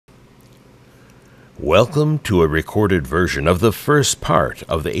Welcome to a recorded version of the first part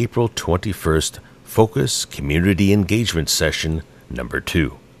of the April 21st Focus Community Engagement Session number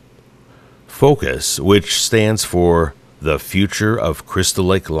 2. Focus, which stands for The Future of Crystal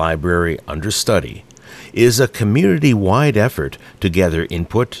Lake Library Under Study, is a community-wide effort to gather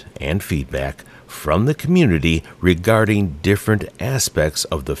input and feedback from the community regarding different aspects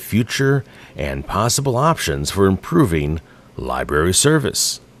of the future and possible options for improving library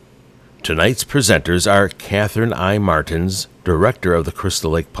service. Tonight's presenters are Catherine I. Martins, Director of the Crystal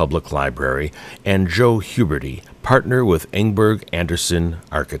Lake Public Library, and Joe Huberty, partner with Engberg Anderson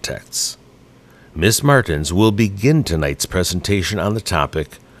Architects. Ms. Martins will begin tonight's presentation on the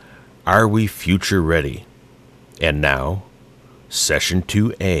topic, Are We Future Ready? And now, Session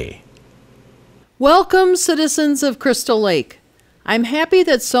 2A. Welcome, citizens of Crystal Lake. I'm happy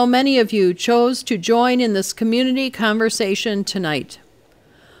that so many of you chose to join in this community conversation tonight.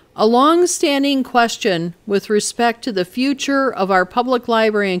 A long-standing question with respect to the future of our public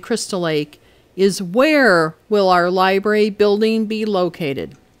library in Crystal Lake is, where will our library building be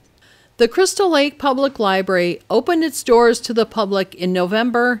located? The Crystal Lake Public Library opened its doors to the public in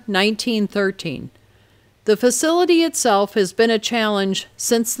November 1913. The facility itself has been a challenge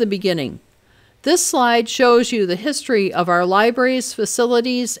since the beginning. This slide shows you the history of our library's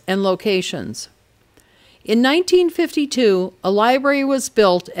facilities and locations. In 1952, a library was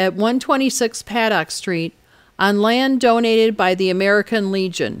built at 126 Paddock Street on land donated by the American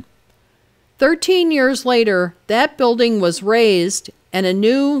Legion. 13 years later, that building was razed and a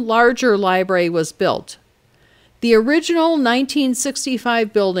new, larger library was built. The original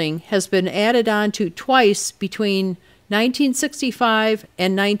 1965 building has been added on to twice between 1965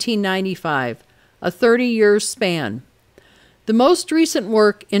 and 1995, a 30-year span. The most recent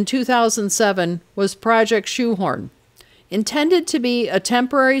work in 2007 was Project Shoehorn. Intended to be a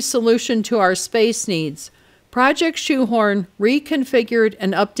temporary solution to our space needs, Project Shoehorn reconfigured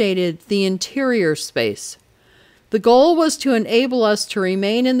and updated the interior space. The goal was to enable us to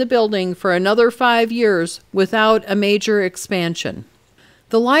remain in the building for another 5 years without a major expansion.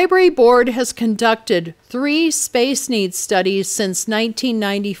 The library board has conducted 3 space needs studies since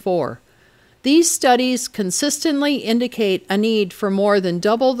 1994. These studies consistently indicate a need for more than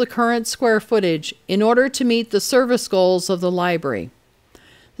double the current square footage in order to meet the service goals of the library.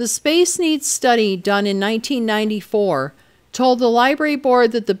 The space needs study done in 1994 told the library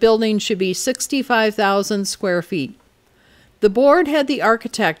board that the building should be 65,000 square feet. The board had the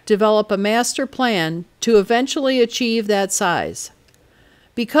architect develop a master plan to eventually achieve that size.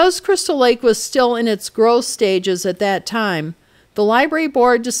 Because Crystal Lake was still in its growth stages at that time, the library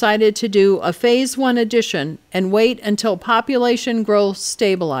board decided to do a Phase 1 addition and wait until population growth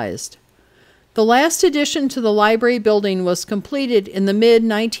stabilized. The last addition to the library building was completed in the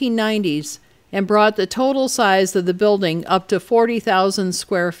mid-1990s and brought the total size of the building up to 40,000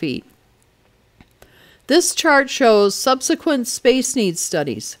 square feet. This chart shows subsequent space needs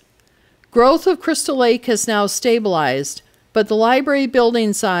studies. Growth of Crystal Lake has now stabilized, but the library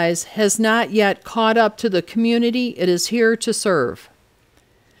building size has not yet caught up to the community it is here to serve.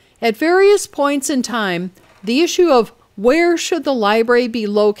 At various points in time, the issue of where should the library be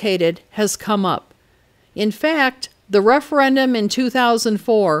located has come up. In fact, the referendum in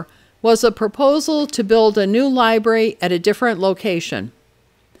 2004 was a proposal to build a new library at a different location.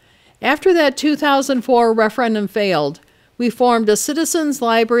 After that 2004 referendum failed, we formed a Citizens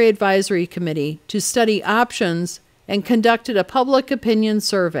Library Advisory Committee to study options and conducted a public opinion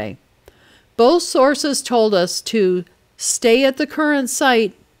survey. Both sources told us to stay at the current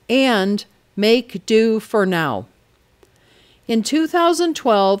site and make do for now. In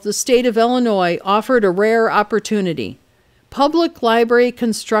 2012, the state of Illinois offered a rare opportunity: public library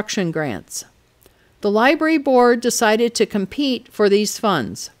construction grants. The library board decided to compete for these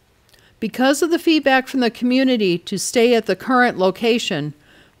funds. Because of the feedback from the community to stay at the current location,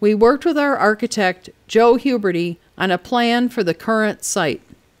 we worked with our architect, Joe Huberty, on a plan for the current site.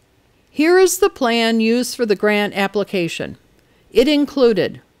 Here is the plan used for the grant application. It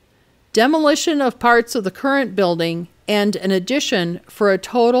included demolition of parts of the current building and an addition for a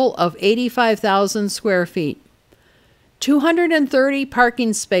total of 85,000 square feet. 230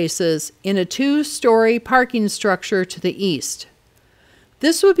 parking spaces in a 2-story parking structure to the east.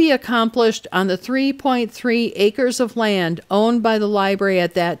 This would be accomplished on the 3.3 acres of land owned by the library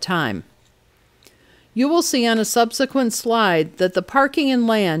at that time. You will see on a subsequent slide that the parking and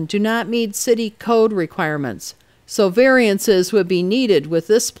land do not meet city code requirements, so variances would be needed with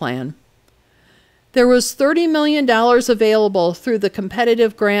this plan. There was $30 million available through the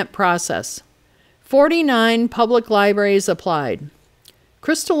competitive grant process. 49 public libraries applied.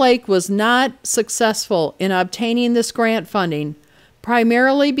 Crystal Lake was not successful in obtaining this grant funding,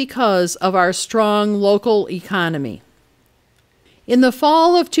 primarily because of our strong local economy. In the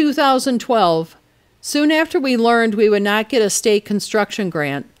fall of 2012, soon after we learned we would not get a state construction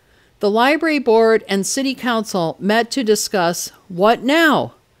grant, the Library Board and City Council met to discuss what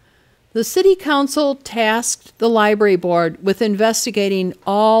now. The City Council tasked the Library Board with investigating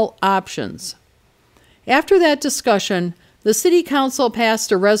all options. After that discussion, the City Council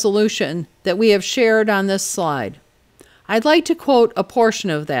passed a resolution that we have shared on this slide. I'd like to quote a portion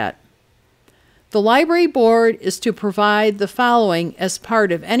of that. The Library Board is to provide the following as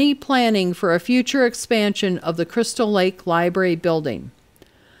part of any planning for a future expansion of the Crystal Lake Library building.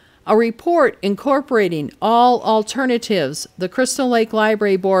 A report incorporating all alternatives the Crystal Lake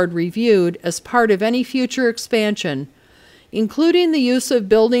Library Board reviewed as part of any future expansion, including the use of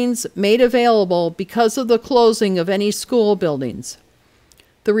buildings made available because of the closing of any school buildings.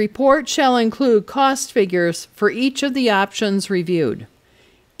 The report shall include cost figures for each of the options reviewed.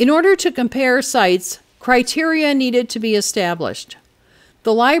 In order to compare sites, criteria needed to be established.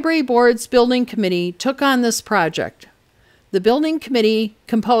 The Library Board's Building Committee took on this project. The Building Committee,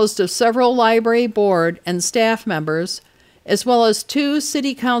 composed of several Library Board and staff members, as well as 2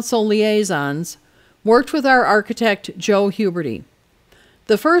 City Council liaisons, worked with our architect, Joe Huberty.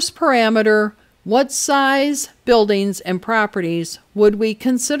 The first parameter, what size buildings and properties would we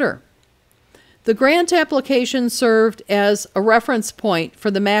consider? The grant application served as a reference point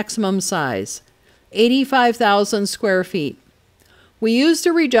for the maximum size, 85,000 square feet. We used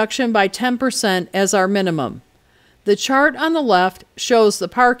a reduction by 10% as our minimum. The chart on the left shows the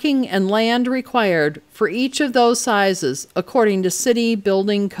parking and land required for each of those sizes according to city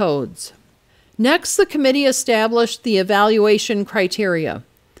building codes. Next, the committee established the evaluation criteria.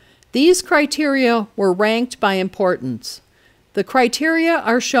 These criteria were ranked by importance. The criteria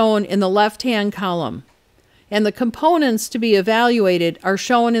are shown in the left-hand column, and the components to be evaluated are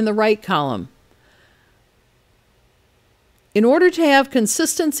shown in the right column. In order to have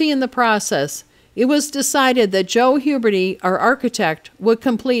consistency in the process, it was decided that Joe Huberty, our architect, would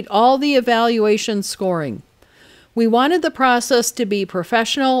complete all the evaluation scoring. We wanted the process to be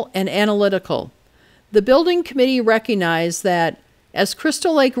professional and analytical. The building committee recognized that, as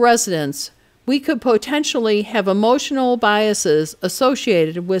Crystal Lake residents, we could potentially have emotional biases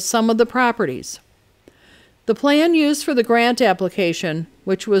associated with some of the properties. The plan used for the grant application,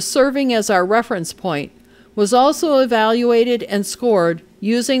 which was serving as our reference point, was also evaluated and scored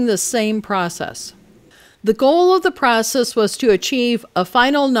using the same process. The goal of the process was to achieve a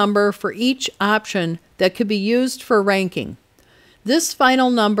final number for each option that could be used for ranking. This final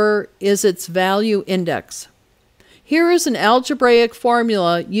number is its value index. Here is an algebraic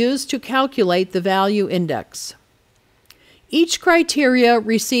formula used to calculate the value index. Each criteria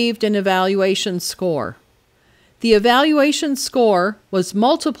received an evaluation score. The evaluation score was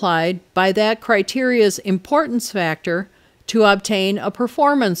multiplied by that criteria's importance factor to obtain a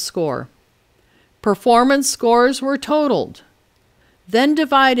performance score. Performance scores were totaled, then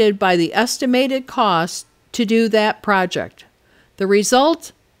divided by the estimated cost to do that project. The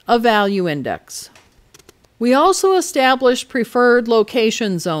result, a value index. We also established preferred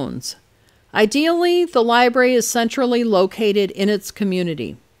location zones. Ideally, the library is centrally located in its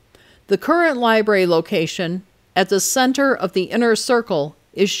community. The current library location, at the center of the inner circle,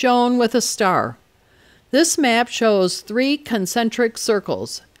 is shown with a star. This map shows 3 concentric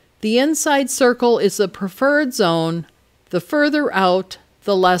circles. The inside circle is the preferred zone, the further out,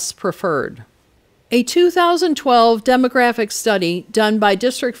 the less preferred. A 2012 demographic study done by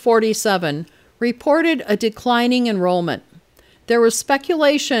District 47 reported a declining enrollment. There was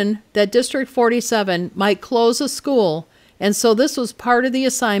speculation that District 47 might close a school, and so this was part of the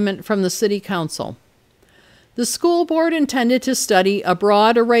assignment from the City Council. The school board intended to study a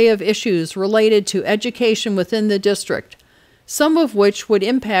broad array of issues related to education within the district, some of which would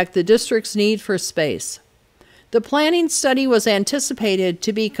impact the district's need for space. The planning study was anticipated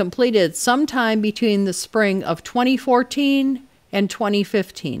to be completed sometime between the spring of 2014 and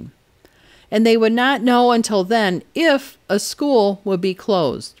 2015, and they would not know until then if a school would be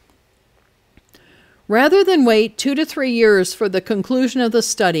closed. Rather than wait 2 to 3 years for the conclusion of the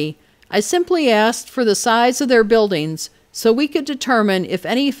study, I simply asked for the size of their buildings so we could determine if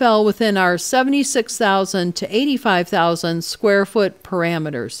any fell within our 76,000 to 85,000 square foot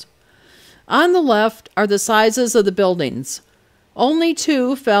parameters. On the left are the sizes of the buildings. Only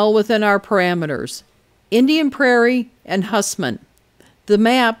 2 fell within our parameters, Indian Prairie and Hussman. The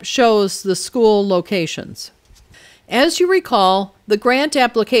map shows the school locations. As you recall, the grant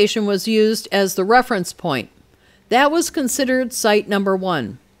application was used as the reference point. That was considered site number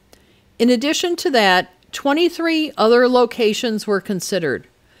 1. In addition to that, 23 other locations were considered.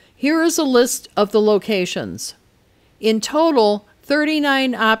 Here is a list of the locations. In total,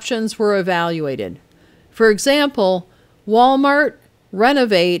 39 options were evaluated. For example, Walmart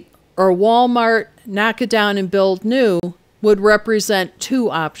Renovate or Walmart Knock It Down and Build New would represent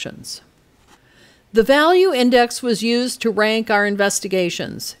 2 options. The value index was used to rank our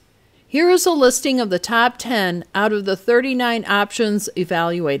investigations. Here is a listing of the top 10 out of the 39 options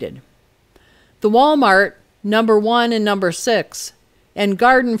evaluated. The Walmart, number 1 and number 6, and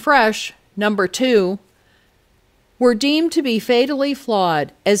Garden Fresh, number 2, were deemed to be fatally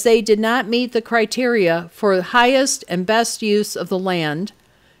flawed as they did not meet the criteria for the highest and best use of the land,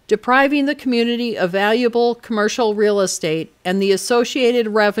 depriving the community of valuable commercial real estate and the associated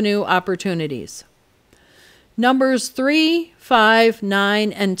revenue opportunities. Numbers 3, 5,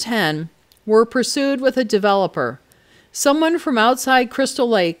 9, and 10 were pursued with a developer, someone from outside Crystal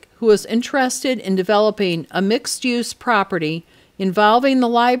Lake who was interested in developing a mixed-use property involving the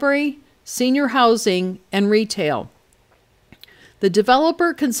library, senior housing, and retail. The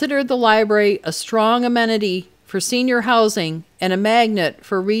developer considered the library a strong amenity for senior housing and a magnet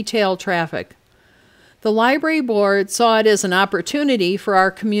for retail traffic. The library board saw it as an opportunity for our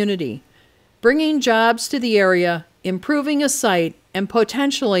community, bringing jobs to the area, improving a site, and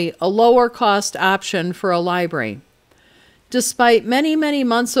potentially a lower-cost option for a library. Despite many, many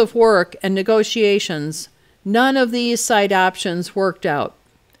months of work and negotiations, none of these site options worked out.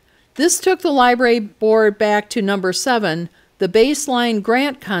 This took the library board back to number 7, the baseline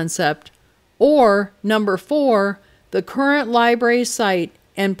grant concept, or number 4, the current library site,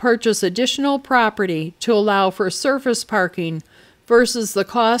 and purchase additional property to allow for surface parking versus the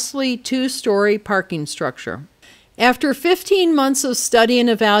costly 2-story parking structure. After 15 months of study and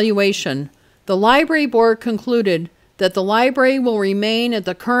evaluation, the library board concluded that the library will remain at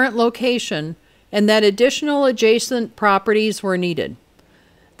the current location and that additional adjacent properties were needed.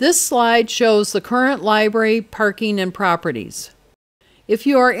 This slide shows the current library parking and properties. If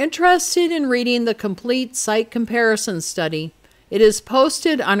you are interested in reading the complete site comparison study, it is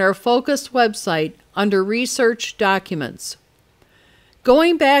posted on our Focus website under Research Documents.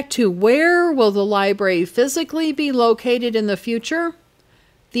 Going back to where will the library physically be located in the future?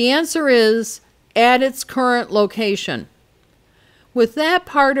 The answer is at its current location. With that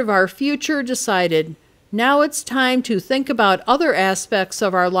part of our future decided, now it's time to think about other aspects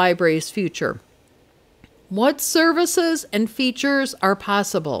of our library's future. What services and features are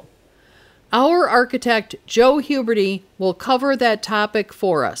possible? Our architect, Joe Huberty, will cover that topic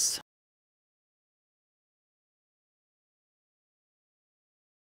for us.